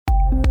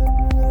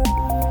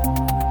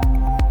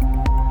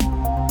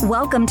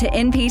Welcome to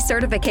NP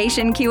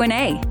Certification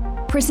Q&A,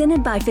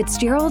 presented by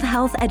Fitzgerald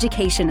Health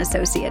Education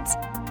Associates.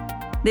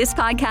 This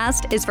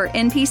podcast is for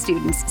NP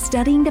students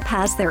studying to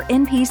pass their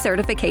NP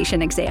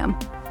certification exam.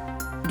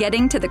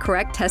 Getting to the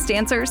correct test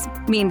answers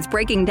means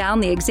breaking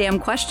down the exam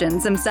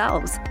questions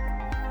themselves.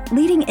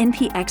 Leading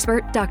NP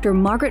expert Dr.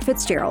 Margaret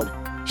Fitzgerald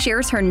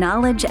shares her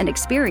knowledge and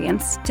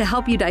experience to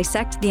help you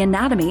dissect the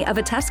anatomy of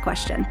a test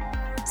question,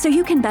 so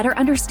you can better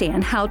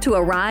understand how to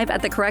arrive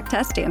at the correct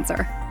test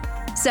answer.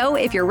 So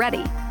if you're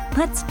ready,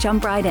 let's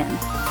jump right in.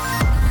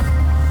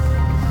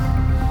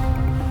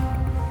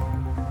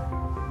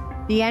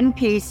 The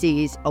NP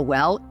sees a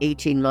well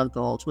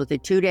 18-month-old with a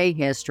 2-day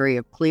history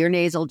of clear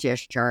nasal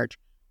discharge,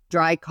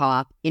 dry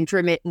cough,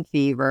 intermittent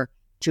fever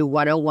to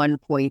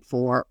 101.4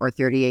 or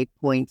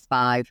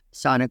 38.5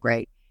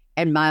 centigrade,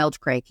 and mild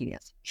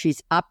crankiness.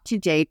 She's up to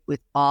date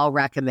with all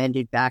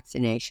recommended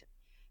vaccination.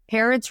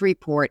 Parents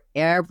report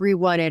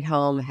everyone at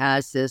home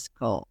has this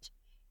cold.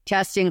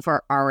 Testing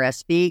for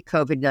RSV,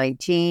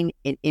 COVID-19,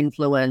 and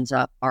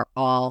influenza are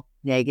all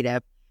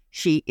negative.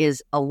 She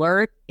is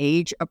alert,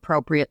 age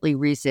appropriately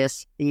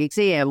resists the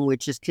exam,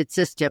 which is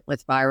consistent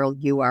with viral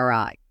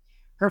URI.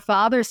 Her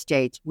father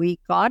states, "We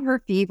got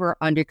her fever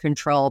under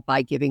control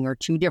by giving her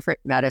 2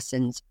 different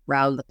medicines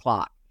round the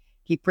clock."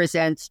 He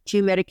presents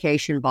 2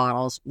 medication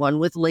bottles, one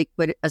with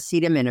liquid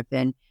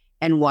acetaminophen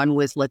and one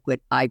with liquid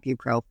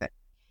ibuprofen.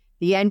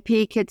 The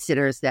NP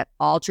considers that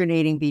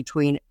alternating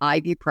between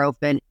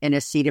ibuprofen and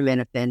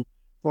acetaminophen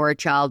for a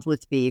child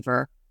with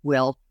fever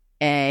will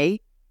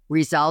A,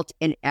 result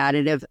in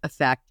additive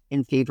effect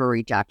in fever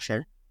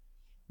reduction,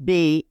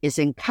 B, is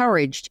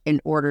encouraged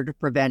in order to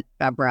prevent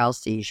febrile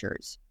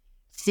seizures,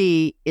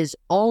 C, is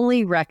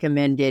only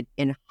recommended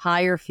in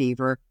higher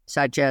fever,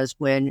 such as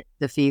when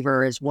the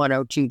fever is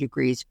 102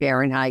 degrees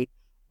Fahrenheit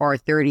or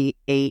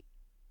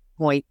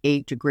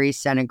 38.8 degrees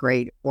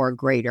centigrade or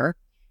greater,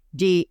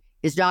 D,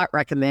 is not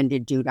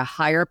recommended due to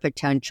higher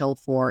potential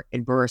for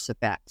adverse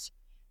effects.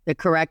 The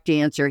correct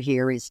answer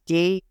here is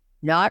D,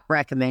 not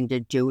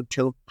recommended due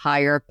to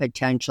higher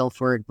potential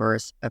for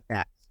adverse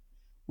effects.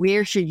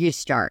 Where should you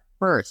start?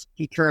 First,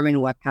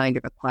 determine what kind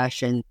of a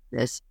question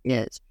this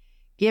is.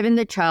 Given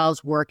the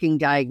child's working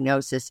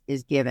diagnosis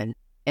is given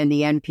and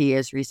the NP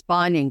is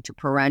responding to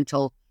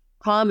parental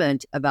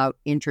comment about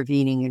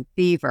intervening in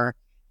fever,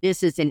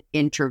 this is an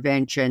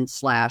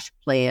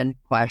intervention/plan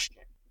question.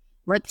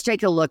 Let's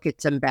take a look at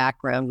some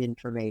background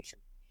information.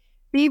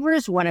 Fever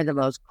is one of the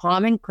most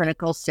common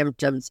clinical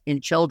symptoms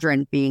in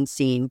children being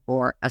seen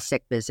for a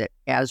sick visit,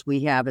 as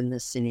we have in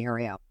this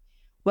scenario.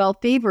 While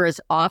fever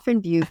is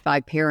often viewed by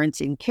parents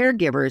and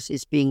caregivers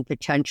as being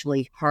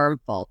potentially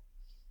harmful,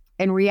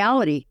 in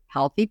reality,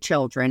 healthy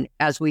children,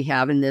 as we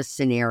have in this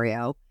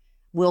scenario,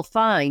 will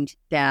find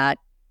that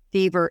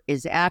fever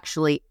is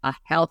actually a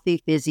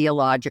healthy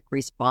physiologic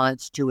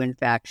response to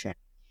infection,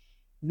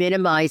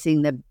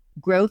 minimizing the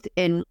growth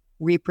and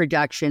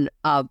reproduction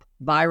of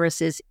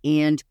viruses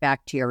and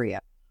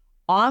bacteria.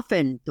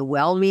 Often, the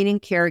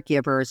well-meaning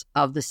caregivers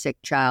of the sick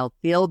child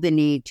feel the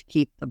need to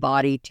keep the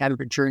body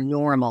temperature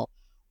normal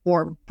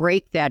or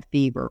break that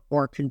fever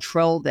or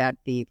control that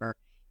fever,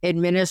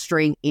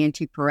 administering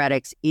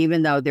antipyretics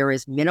even though there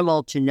is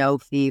minimal to no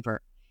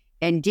fever.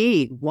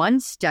 Indeed, one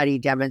study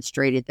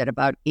demonstrated that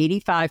about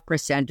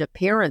 85% of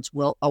parents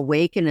will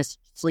awaken a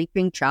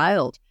sleeping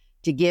child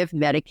to give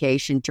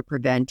medication to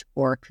prevent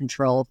or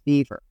control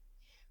fever.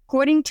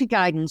 According to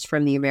guidance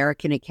from the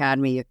American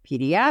Academy of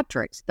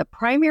Pediatrics, the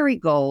primary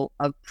goal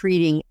of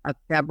treating a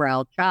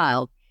febrile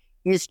child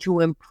is to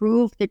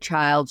improve the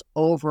child's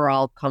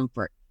overall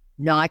comfort,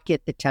 not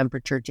get the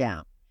temperature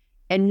down.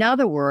 In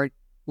other words,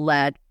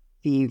 let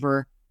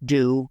fever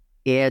do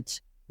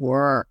its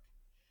work.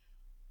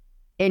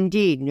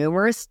 Indeed,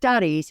 numerous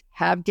studies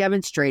have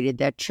demonstrated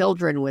that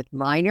children with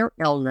minor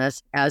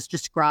illness, as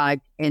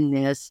described in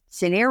this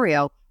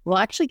scenario, will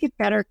actually get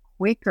better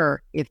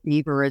quicker if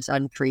fever is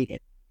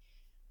untreated.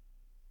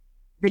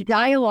 The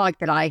dialogue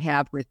that I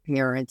have with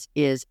parents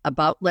is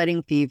about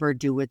letting fever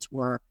do its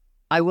work.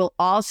 I will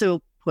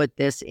also put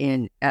this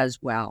in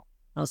as well.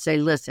 I'll say,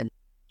 listen,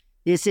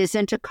 this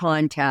isn't a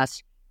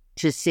contest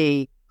to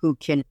see who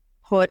can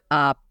put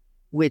up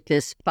with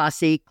this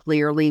fussy,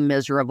 clearly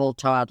miserable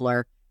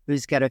toddler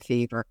who's got a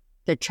fever.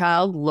 The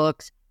child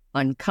looks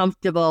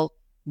uncomfortable,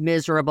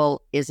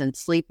 miserable, isn't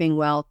sleeping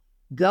well.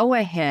 Go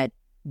ahead,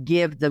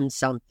 give them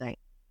something.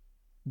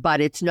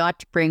 But it's not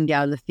to bring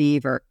down the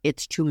fever,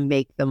 it's to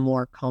make them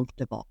more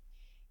comfortable.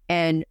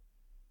 And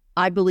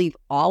I believe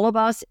all of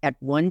us at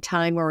one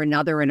time or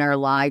another in our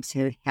lives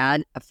have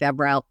had a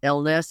febrile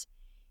illness.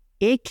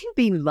 It can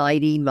be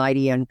mighty,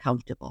 mighty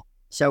uncomfortable.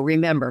 So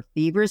remember,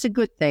 fever is a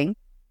good thing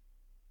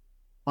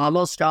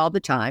almost all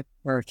the time.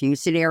 There are a few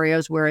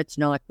scenarios where it's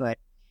not good.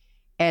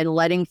 And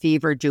letting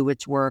fever do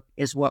its work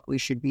is what we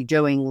should be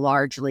doing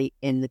largely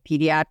in the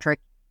pediatric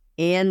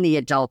and the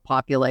adult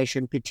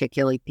population,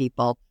 particularly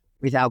people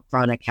without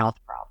chronic health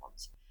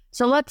problems.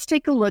 So let's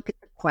take a look at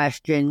the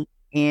question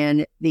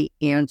and the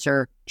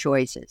answer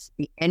choices.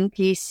 The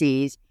NP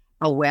sees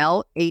a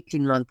well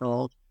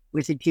 18-month-old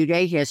with a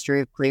 2-day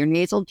history of clear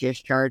nasal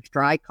discharge,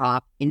 dry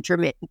cough,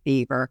 intermittent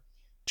fever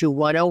to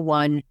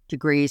 101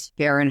 degrees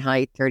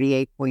Fahrenheit,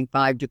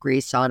 38.5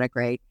 degrees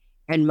centigrade,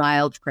 and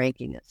mild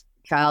crankiness.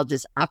 The child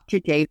is up to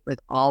date with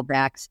all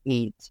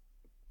vaccines.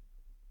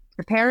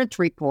 The parents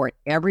report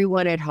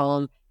everyone at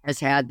home has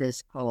had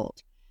this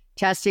cold.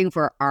 Testing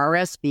for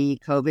RSV,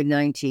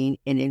 COVID-19,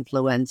 and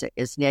influenza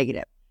is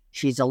negative.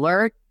 She's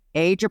alert,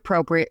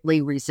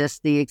 age-appropriately resists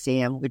the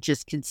exam, which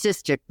is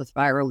consistent with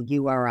viral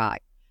URI.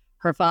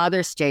 Her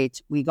father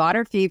states, "We got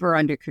her fever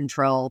under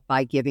control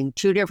by giving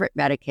 2 different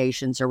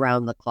medications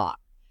around the clock."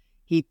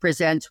 He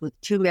presents with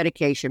 2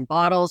 medication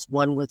bottles,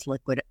 one with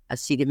liquid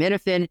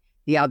acetaminophen,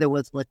 the other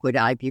with liquid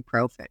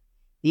ibuprofen.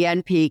 The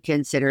NP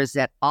considers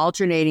that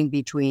alternating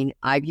between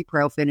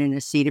ibuprofen and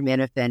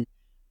acetaminophen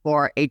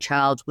for a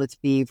child with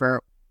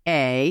fever,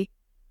 A,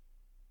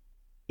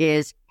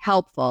 is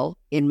helpful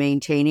in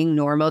maintaining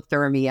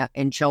normothermia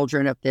in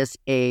children of this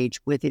age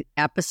with an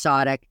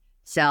episodic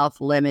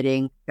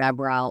self-limiting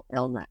febrile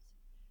illness.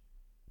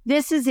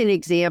 This is an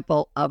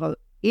example of an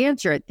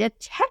answer that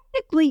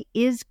technically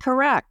is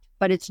correct,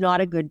 but it's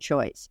not a good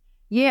choice.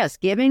 Yes,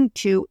 giving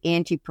 2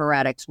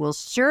 antipyretics will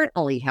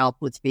certainly help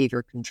with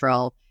fever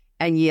control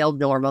and yield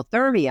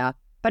normothermia,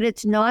 but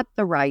it's not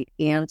the right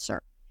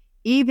answer.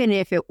 Even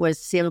if it was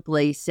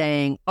simply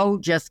saying, oh,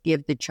 just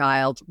give the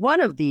child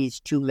one of these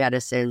 2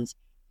 medicines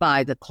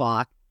by the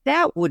clock,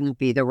 that wouldn't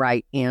be the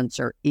right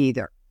answer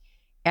either.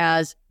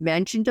 As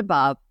mentioned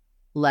above,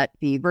 let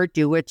fever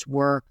do its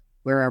work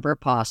wherever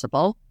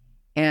possible.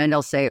 And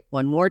I'll say it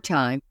one more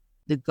time.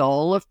 The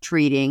goal of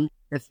treating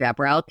the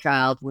febrile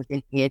child with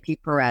an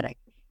antipyretic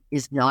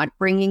is not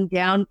bringing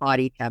down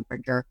body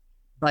temperature,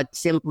 but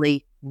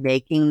simply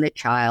making the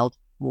child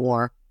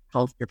more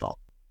comfortable.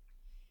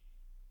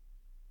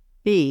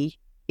 B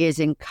is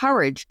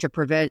encouraged to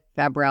prevent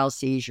febrile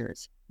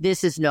seizures.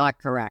 This is not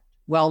correct.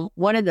 Well,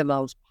 one of the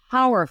most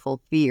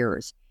powerful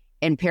fears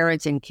in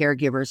parents and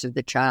caregivers of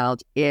the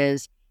child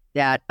is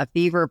that a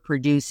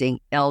fever-producing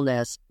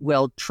illness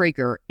will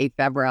trigger a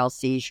febrile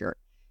seizure.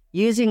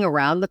 Using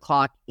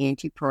around-the-clock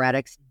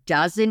antipyretics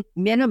doesn't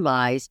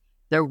minimize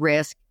the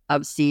risk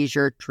of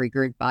seizure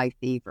triggered by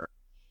fever.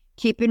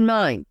 Keep in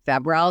mind,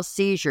 febrile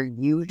seizure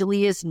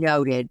usually is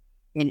noted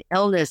in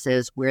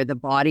illnesses where the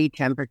body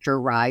temperature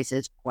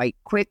rises quite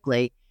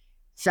quickly,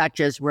 such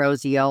as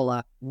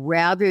roseola,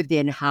 rather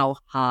than how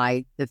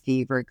high the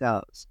fever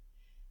goes.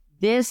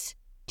 This,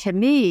 to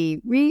me,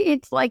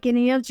 it's like an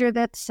answer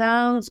that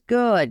sounds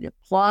good,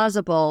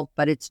 plausible,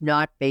 but it's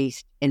not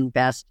based in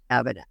best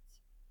evidence.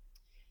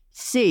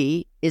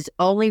 C is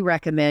only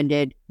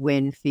recommended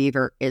when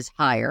fever is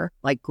higher,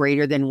 like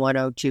greater than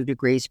 102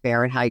 degrees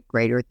Fahrenheit,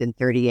 greater than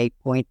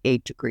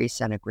 38.8 degrees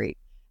centigrade.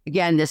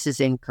 Again, this is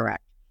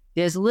incorrect.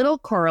 There's little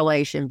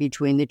correlation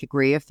between the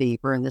degree of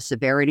fever and the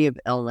severity of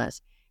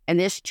illness, and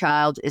this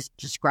child is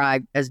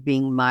described as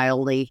being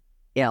mildly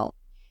ill.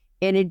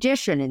 In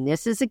addition, and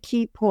this is a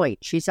key point,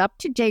 she's up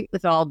to date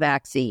with all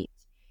vaccines.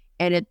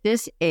 And at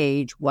this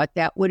age, what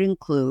that would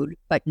include,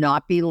 but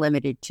not be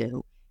limited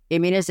to,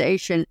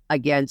 immunization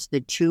against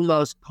the 2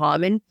 most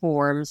common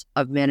forms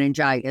of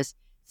meningitis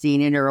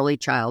seen in early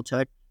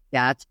childhood.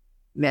 That's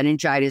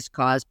meningitis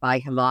caused by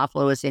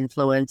Haemophilus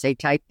influenzae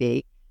type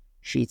B.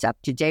 She's up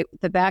to date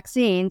with the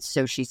vaccines,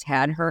 so she's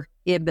had her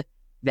Hib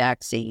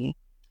vaccine.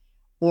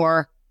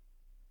 Or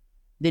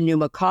the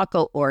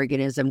pneumococcal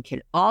organism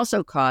can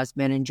also cause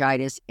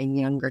meningitis in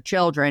younger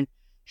children.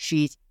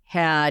 She's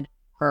had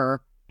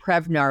her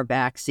Prevnar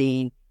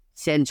vaccine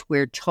since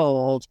we're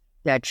told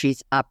that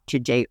she's up to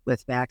date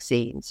with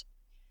vaccines.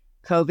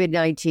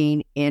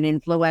 COVID-19 and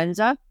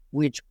influenza,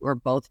 which were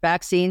both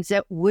vaccines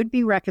that would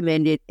be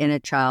recommended in a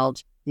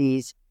child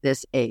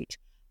this age.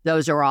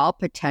 Those are all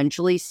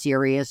potentially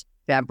serious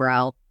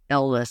febrile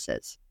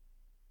illnesses.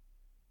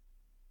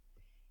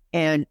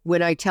 And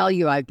when I tell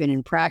you I've been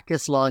in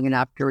practice long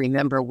enough to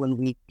remember when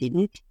we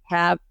didn't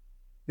have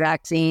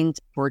vaccines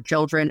for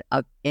children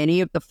of any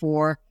of the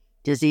 4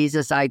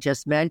 diseases I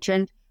just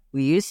mentioned,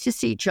 we used to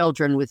see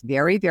children with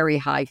very, very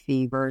high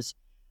fevers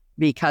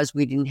because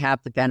we didn't have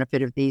the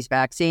benefit of these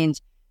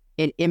vaccines.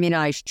 In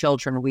immunized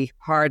children, we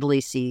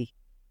hardly see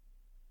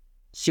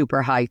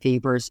super high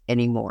fevers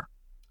anymore.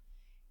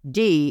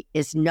 D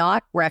is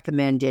not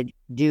recommended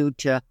due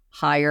to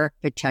higher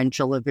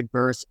potential of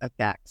adverse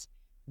effects.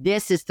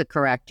 This is the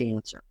correct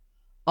answer.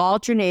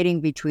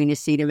 Alternating between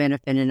acetaminophen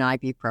and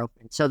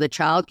ibuprofen, so the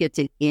child gets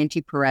an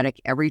antipyretic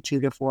every 2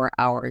 to 4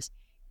 hours,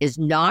 is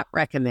not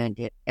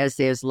recommended as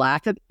there's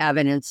lack of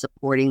evidence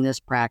supporting this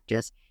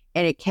practice,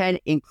 and it can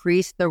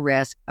increase the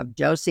risk of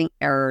dosing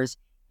errors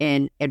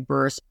and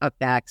adverse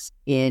effects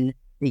in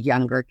the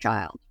younger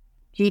child.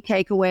 Key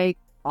takeaway,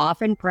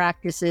 often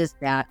practices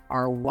that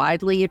are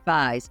widely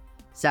advised,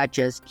 such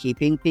as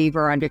keeping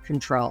fever under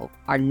control,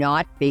 are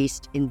not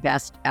based in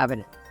best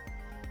evidence.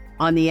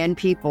 On the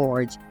NP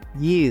boards,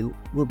 you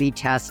will be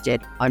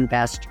tested on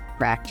best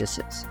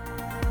practices.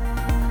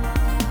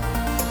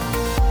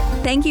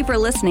 Thank you for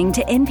listening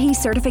to NP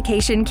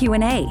Certification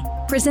Q&A,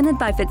 presented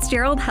by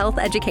Fitzgerald Health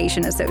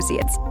Education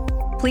Associates.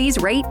 Please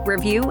rate,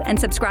 review, and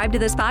subscribe to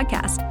this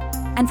podcast.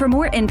 And for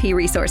more NP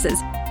resources,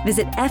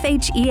 visit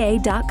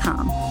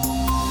FHEA.com.